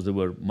ones, because they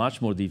were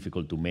much more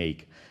difficult to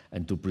make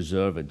and to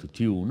preserve and to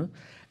tune,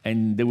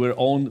 and they were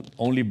owned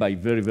only by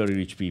very, very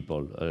rich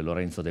people,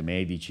 Lorenzo de'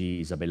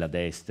 Medici, Isabella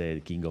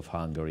d'Este, King of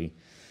Hungary.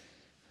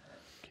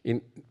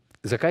 In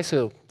zakaj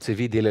so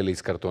cevi delali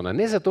iz kartona?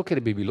 Ne zato,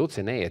 ker bi bilo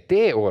ceneje.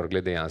 Te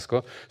orgle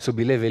dejansko so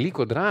bile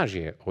veliko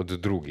dražje od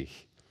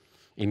drugih.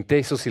 In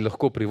te so si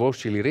lahko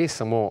privoščili res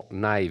samo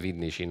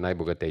najvidnejši in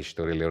najbogatejši,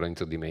 torej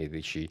Lorenzo de'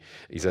 Medici,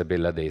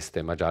 Isabella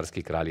d'Este,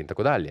 mađarski kralj in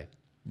tako dalje.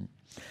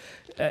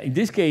 In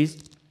this case,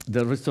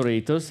 the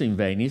restaurators in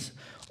Venice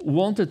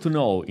wanted to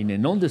know in a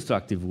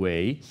non-destructive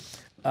way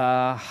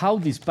how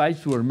these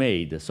pipes were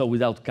made, so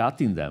without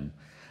cutting them.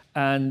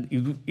 And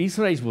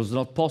X-rays was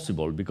not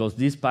possible because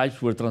these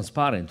pipes were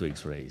transparent to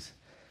X-rays.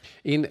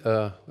 In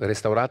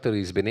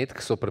restauratorji iz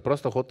Benetk so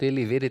preprosto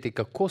hoteli vedeti,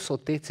 kako so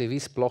te cevi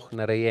sploh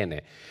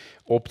narejene.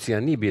 Opcija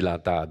ni bila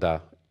ta,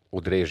 da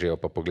odrežejo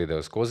pa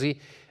pogledajo skozi.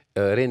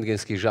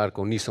 Rentgenskih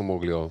žarkov niso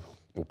mogli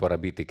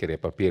uporabiti, ker je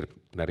papir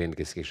na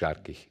rentgenskih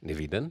žarkih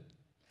neviden.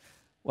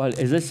 Well,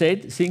 as I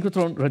said,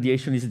 synchrotron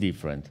radiation is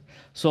different.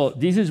 So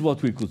this is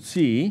what we could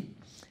see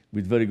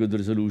with very good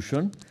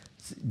resolution.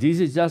 This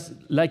is just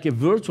like a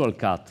virtual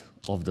cut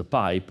of the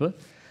pipe.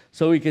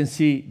 So we can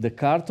see the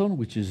carton,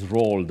 which is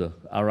rolled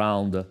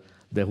around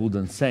the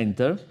wooden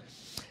center.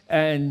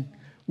 And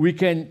we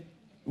can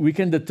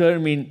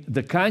determine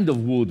the kind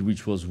of wood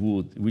which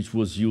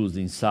was used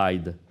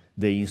inside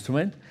the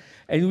instrument.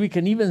 And we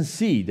can even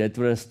see that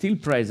there are still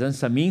present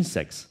some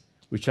insects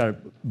which are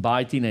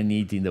biting and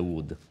eating the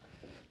wood.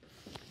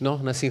 No,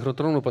 na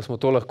sinhrotronu pa smo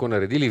to lahko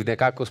naredili,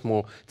 nekako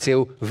smo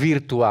cel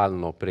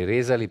virtualno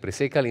prerezali,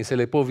 presekali in se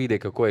lepo vidi,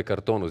 kako je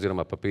karton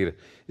oziroma papir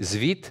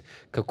zvit,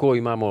 kako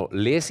imamo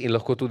les in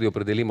lahko tudi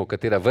opredelimo,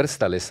 katera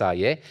vrsta lesa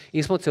je,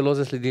 in smo celo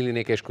zasledili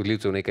nekaj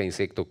škodljivcev, nekaj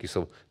insektov, ki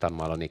so tam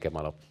nekaj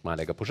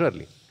malega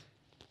požrli.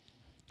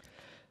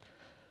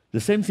 The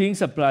same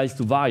things applies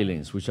to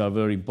violins, which are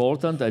very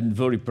important and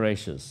very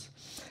precious.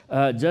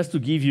 Just to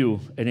give you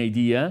an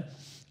idea,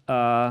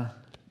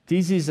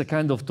 this is a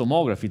kind of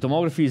tomography.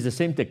 Tomography is the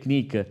same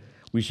technique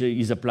which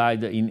is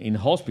applied in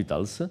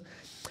hospitals.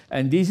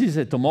 And this is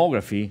a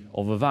tomography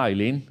of a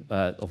violin,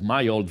 of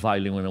my old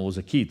violin when I was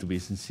a kid, to be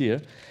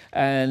sincere.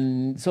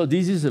 And so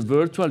this is a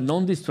virtual,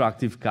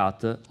 non-destructive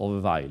cut of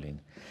a violin.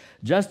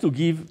 Just to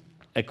give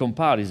a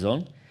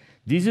comparison,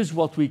 this is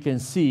what we can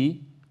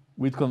see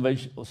with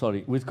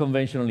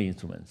conventional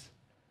instruments.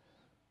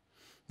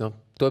 No,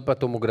 to je pa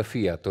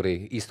tomografija,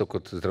 torej isto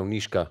kot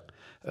zdravniška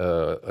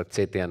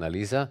CT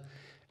analiza.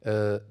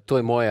 To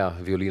je moja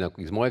violina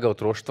iz mojega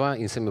otroštva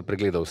in sem jo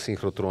pregledal s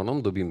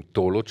sinhrotronom, dobim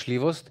to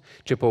ločljivost.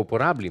 Če pa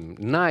uporabljam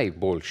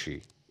najboljši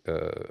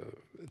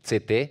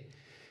CT,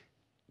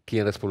 ki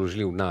je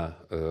razpoložljiv na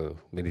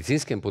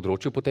medicinskem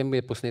področju, potem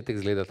je posnetek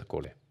izgleda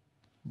takole.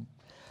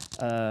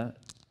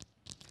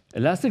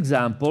 Last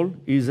example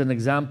is an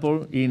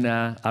example in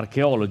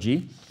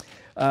archaeology.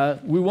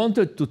 We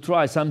wanted to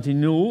try something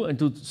new and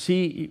to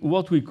see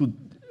what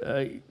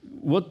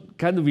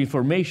kind of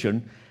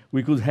information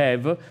we could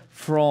have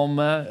from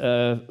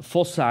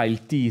fossil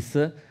teeth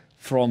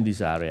from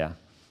this area.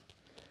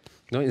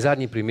 No, in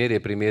zadnji primer je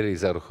primer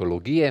iz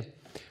arheologije.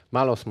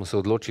 Malo smo se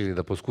odločili,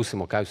 da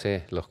poskusimo, kaj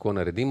vse lahko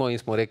naredimo in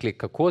smo rekli,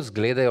 kako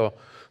izgledajo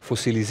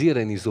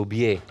fosilizirani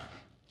zobje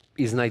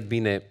iz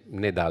najdbine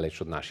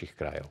nedaleč od naših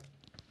krajev.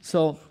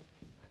 So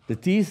the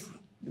teeth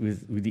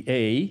with the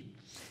A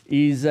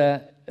is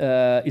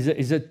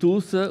a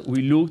tooth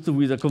we looked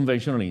with a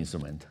conventional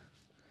instrument.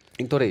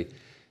 In torej,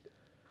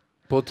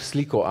 pod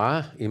sliko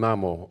A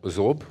imamo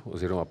zob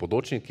oziroma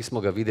podočnik, ki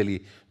smo ga videli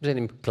z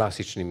enim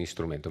klasičnim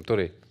instrumentom,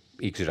 torej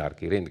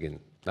X-žarki, rentgen,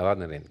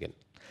 navaden rentgen.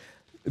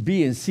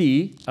 B and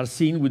C are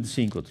seen with the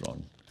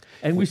synchrotron.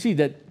 And we see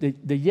that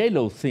the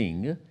yellow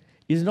thing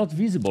is not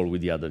visible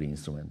with the other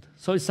instrument.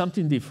 So it's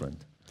something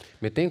different.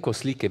 Medtem ko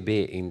slike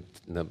B in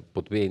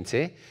pod B in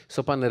C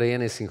so pa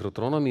narejene s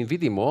sinhrotronom in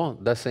vidimo,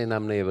 da se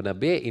nam na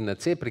B in na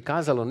C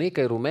prikazalo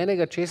nekaj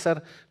rumenega,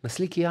 česar na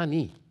sliki A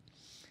ni.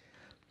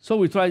 So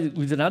we tried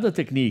with another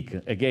technique,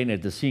 again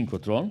at the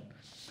synchrotron,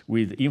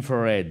 with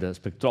infrared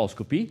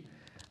spectroscopy,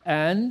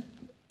 and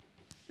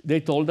they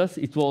told us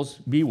it was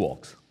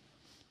B-wax.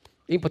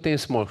 In potem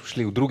smo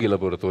šli v drugi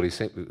laboratorij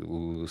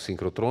v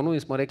sinhrotronu in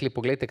smo rekli,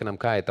 poglejte k nam,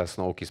 kaj je ta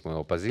snov, ki smo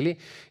jo opazili,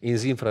 in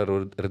z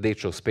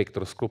infrardečo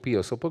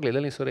spektroskopijo so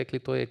pogledali in so rekli,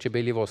 to je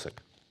čebelji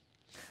vosek.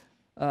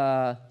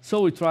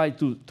 So we tried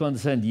to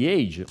understand the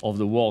age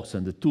of the wax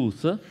and the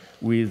tooth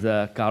with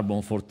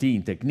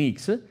carbon-14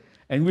 techniques,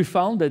 and we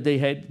found that they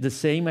had the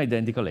same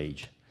identical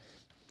age.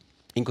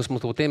 In ko smo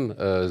potem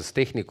z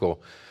tehniko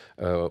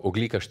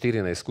ogljika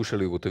 14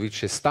 skušali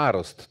ugotoviti še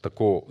starost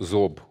tako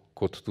zob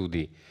kot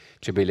tudi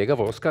čebeljega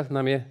voska,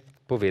 nam je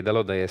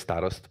povedalo, da je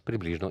starost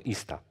približno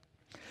ista.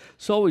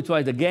 So we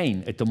tried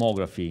again a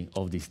tomography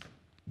of these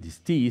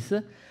teeth,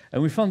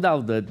 and we found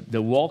out that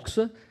the wax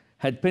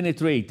had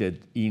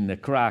penetrated in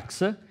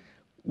cracks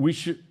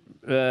which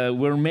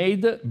were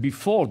made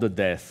before the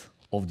death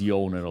of the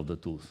owner of the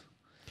tooth.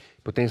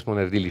 Potem smo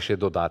naredili še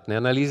dodatne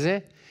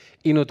analize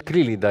in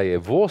odkrili, da je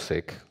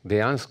vosek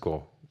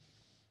dejansko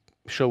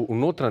šel v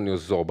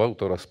notranjost zoba, v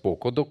to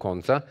razpoko do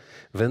konca,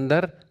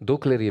 vendar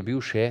dokler je bil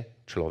še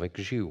človek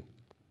živ.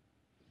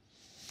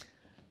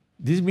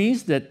 This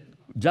means that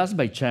just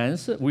by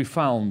chance we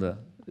found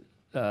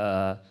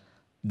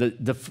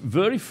the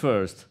very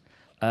first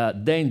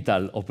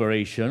dental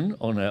operation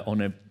on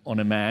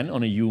a man,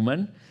 on a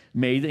human,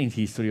 made in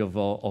history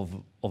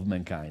of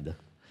mankind.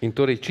 In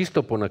torej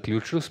čisto po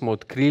naključju smo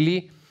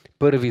odkrili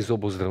prvi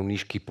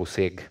zobozdravniški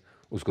poseg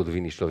v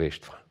zgodovini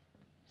človeštva.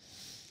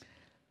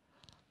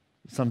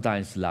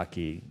 Sometimes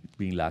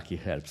being lucky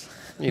helps.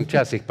 In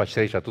včasih pač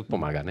sreča tudi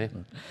pomaga, ne?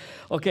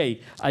 Okay,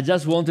 I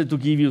just wanted to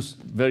give you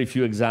very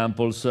few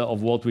examples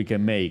of what we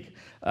can make.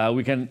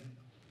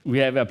 We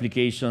have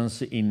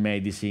applications in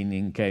medicine,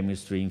 in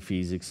chemistry, in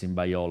physics, in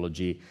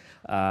biology,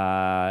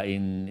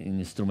 in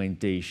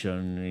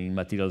instrumentation, in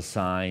material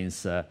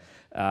science,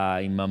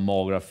 in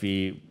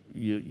mammography.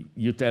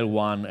 You tell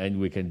one and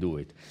we can do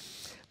it.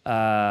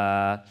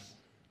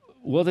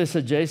 What I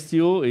suggest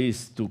you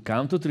is to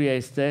come to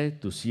Trieste,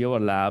 to see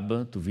our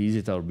lab, to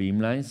visit our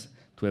beamlines,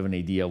 to have an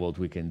idea what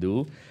we can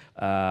do.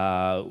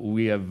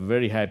 We are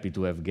very happy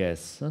to have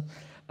guests,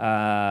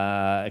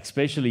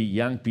 especially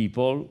young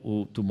people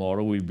who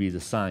tomorrow will be the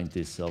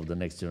scientists of the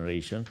next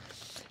generation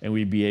and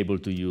will be able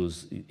to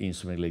use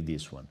instruments like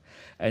this one.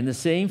 And the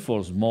same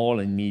for small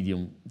and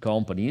medium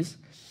companies.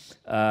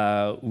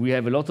 We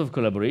have a lot of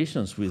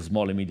collaborations with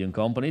small and medium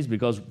companies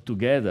because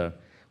together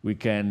we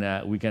can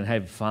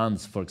have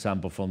funds, for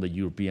example, from the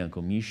European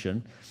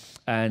Commission,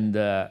 and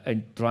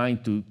trying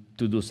to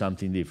do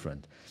something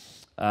different.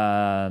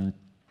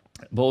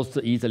 Both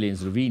Italy and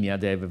Slovenia,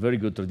 they have a very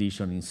good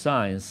tradition in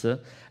science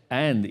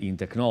and in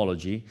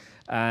technology,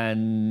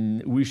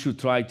 and we should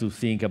try to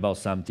think about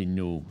something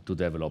new to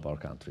develop our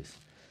countries.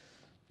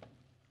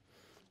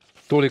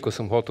 Toliko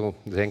sem hotel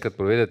zaenkrat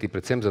povedati,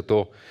 predvsem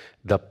zato,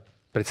 da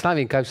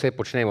predstavim, kaj vse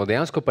počnemo.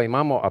 Dejansko pa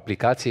imamo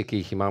aplikacije, ki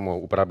jih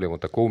uporabljamo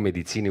tako v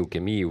medicini, v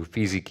kemiji, v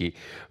fiziki,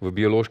 v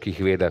bioloških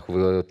vedah,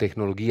 v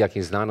tehnologijah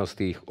in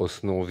znanostih,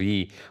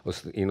 osnovi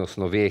in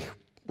osnoveh,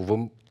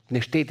 v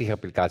neštetih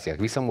aplikacijah.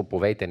 Vi samo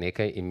povejte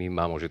nekaj in mi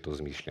imamo že to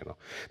zmišljeno.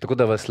 Tako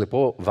da vas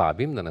lepo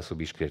vabim, da nas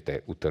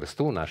obiščete v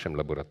Trstu, v našem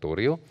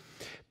laboratoriju.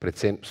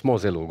 Predvsem smo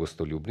zelo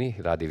gostoljubni,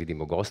 radi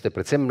vidimo goste,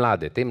 predvsem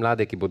mlade, te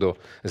mlade, ki bodo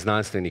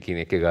znanstveniki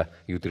nekega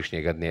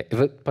jutrišnjega dne.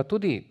 Pa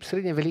tudi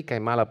srednje velika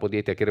in mala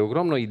podjetja, ker je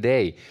ogromno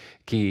idej,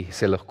 ki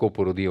se lahko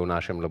porodijo v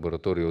našem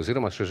laboratoriju,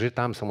 oziroma so že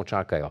tam, samo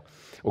čakajo.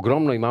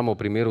 Ogromno imamo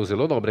primerov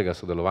zelo dobrega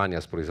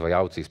sodelovanja s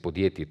proizvajalci, s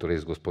podjetji,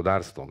 torej z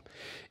gospodarstvom.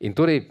 In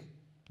torej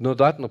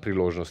dodatno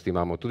priložnost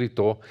imamo tudi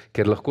to,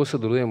 ker lahko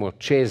sodelujemo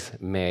čez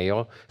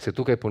mejo, se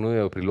tukaj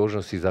ponujajo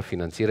priložnosti za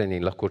financiranje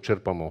in lahko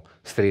črpamo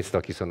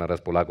sredstva, ki so na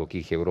razpolago,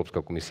 ki jih je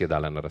Evropska komisija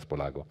dala na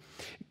razpolago.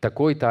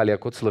 Tako Italija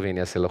kot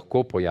Slovenija se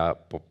lahko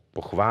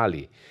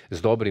pohvali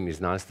z dobrimi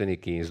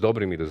znanstveniki in z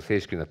dobrimi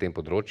dosežki na tem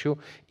področju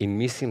in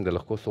mislim, da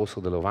lahko to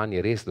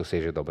sodelovanje res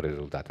doseže dobre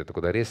rezultate.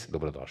 Tako da res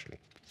dobrodošli.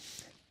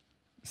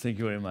 Thank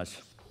you very much.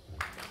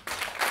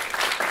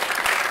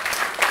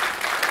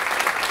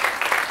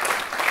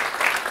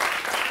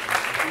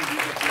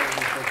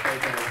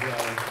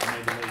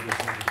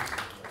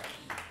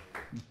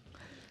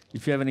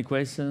 if you have any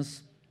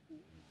questions.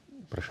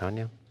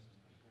 Vprašanja?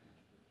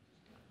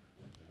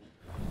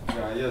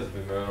 Ja, jaz bi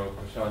imel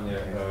vprašanje.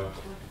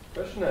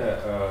 Kakšne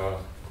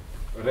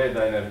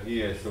reda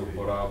energije se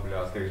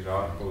uporablja teh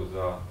žarkov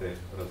za te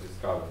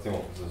raziskave,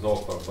 recimo za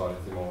zopr, pa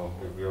recimo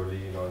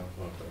violino in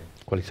tako naprej?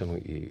 Quali sono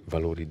i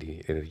valori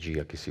di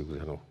energia che si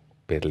usano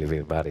per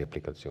le varie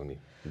applicazioni,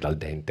 dal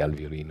dente al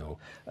violino?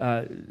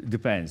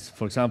 Depends.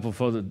 For example,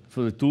 for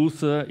the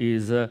tooth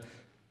is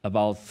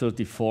about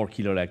 34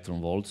 kiloelectron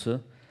volts,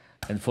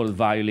 and for the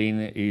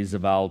violin is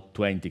about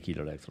 20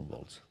 kiloelectron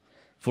volts.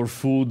 For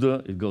food,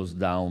 it goes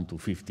down to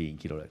 15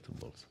 kiloelectron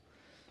volts.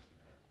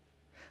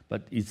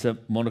 But it's a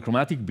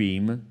monochromatic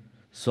beam,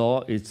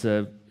 so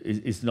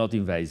it's not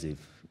invasive,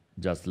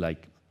 just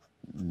like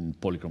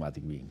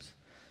polychromatic beams.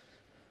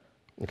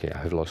 Okay, I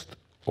have lost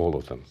all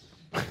of them.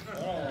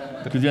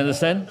 Could you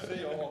understand?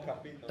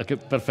 Okay,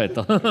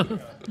 perfetto.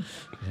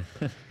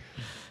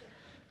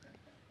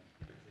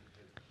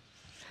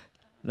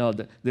 No,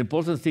 the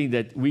important thing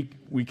that we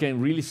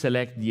can really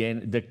select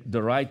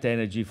the right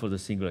energy for the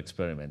single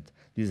experiment.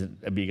 This is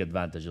a big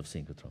advantage of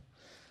synchrotron.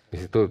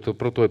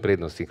 To je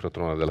prednost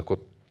synchrotron, da lahko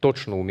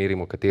točno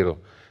umerimo, katero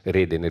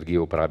red energije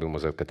uporabimo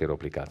za katero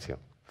aplikacijo.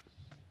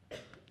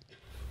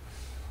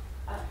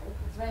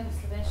 Zdaj v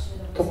slovenščini,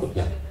 da bomo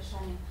slišali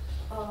vprašanje.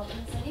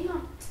 Me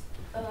zanima,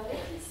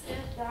 rekli ste,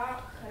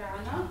 da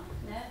hrana,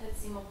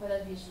 recimo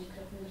paradižnik,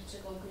 če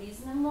ga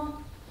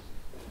ogriznemo,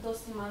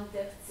 dosti manj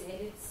teh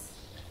celic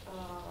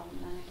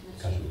na nek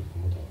način.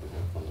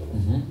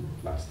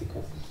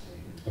 Plastiko,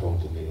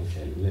 pronto meno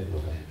cellule,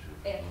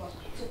 Eko,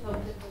 če pa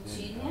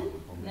pretočinjen,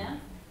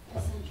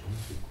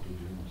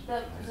 da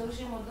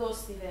zaužijemo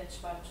dosti več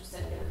pač vse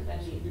te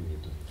hrani.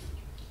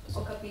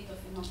 Ho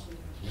fino qui.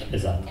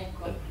 Esatto.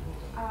 Ecco.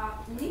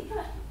 Ni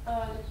pa,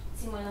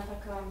 recimo, ena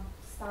taka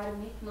stara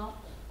mitno,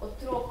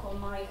 otrokom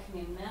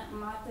majhnim,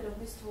 matere v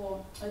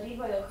bistvu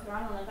ribajo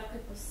hrano na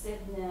take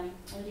posebne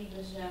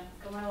ribeže,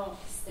 ki imajo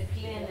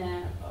steklene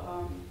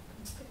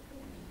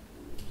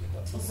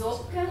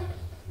zobke,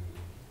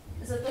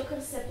 zato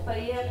ker se pa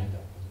je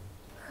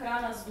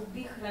hrana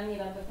zgubi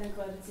hranila, potem,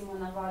 ko recimo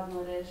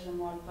navadno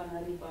režemo ali pa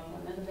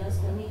naribamo, da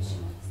dejansko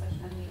ničimo sta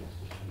hranila.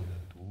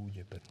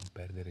 Per non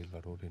perdere il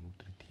valore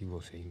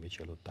nutritivo se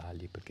invece lo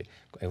tagli, perché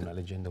è una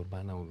leggenda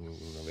urbana o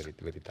una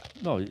verità?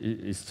 No,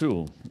 it's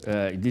true.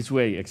 This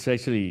way,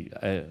 especially,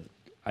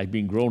 I've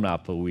been grown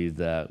up with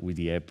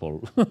the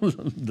apple,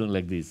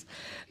 like this.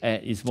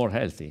 It's more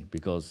healthy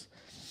because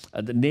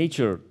the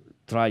nature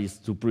tries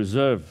to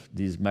preserve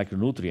these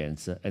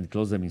micronutrients and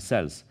close them in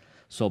cells,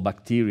 so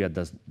bacteria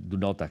do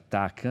not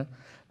attack.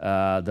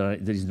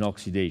 There is no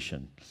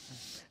oxidation.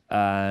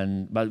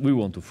 But we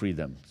want to free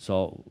them.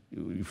 So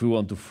if we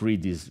want to free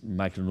these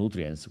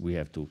micronutrients, we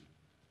have to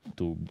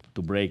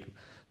break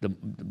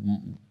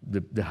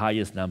the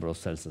highest number of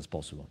cells as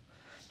possible.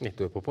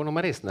 To je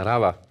popolnoma res.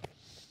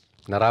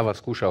 Narava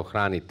skuša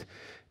ohraniti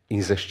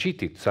in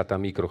zaščititi vsa ta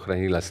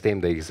mikrohranila s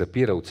tem, da jih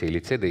zapira v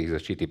celice, da jih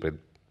zaščiti pred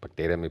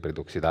bakterijami, pred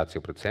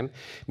oksidacijo predvsem.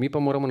 Mi pa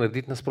moramo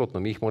narediti nasprotno,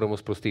 mi jih moramo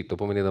sprostiti. To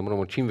pomeni, da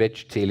moramo čim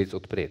več celic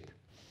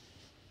odpreti.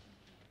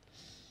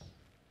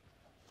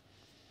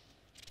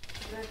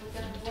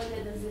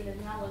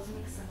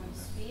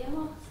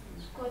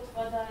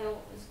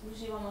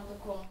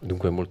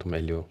 Dunque è molto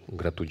meglio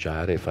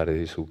grattugiare e fare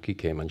dei succhi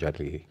che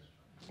mangiarli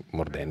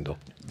mordendo.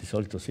 Di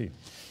solito sì.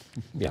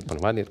 Ja,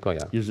 ponovadi je tako,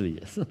 ja. Usually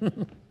yes.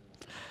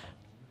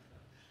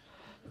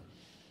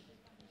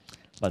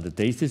 But the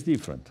taste is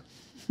different.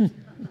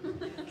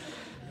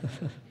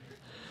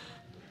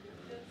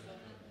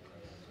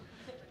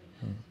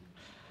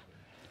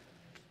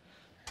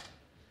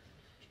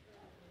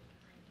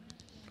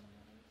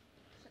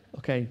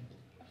 Okay.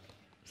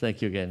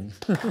 Thank you again.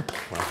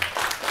 Wow.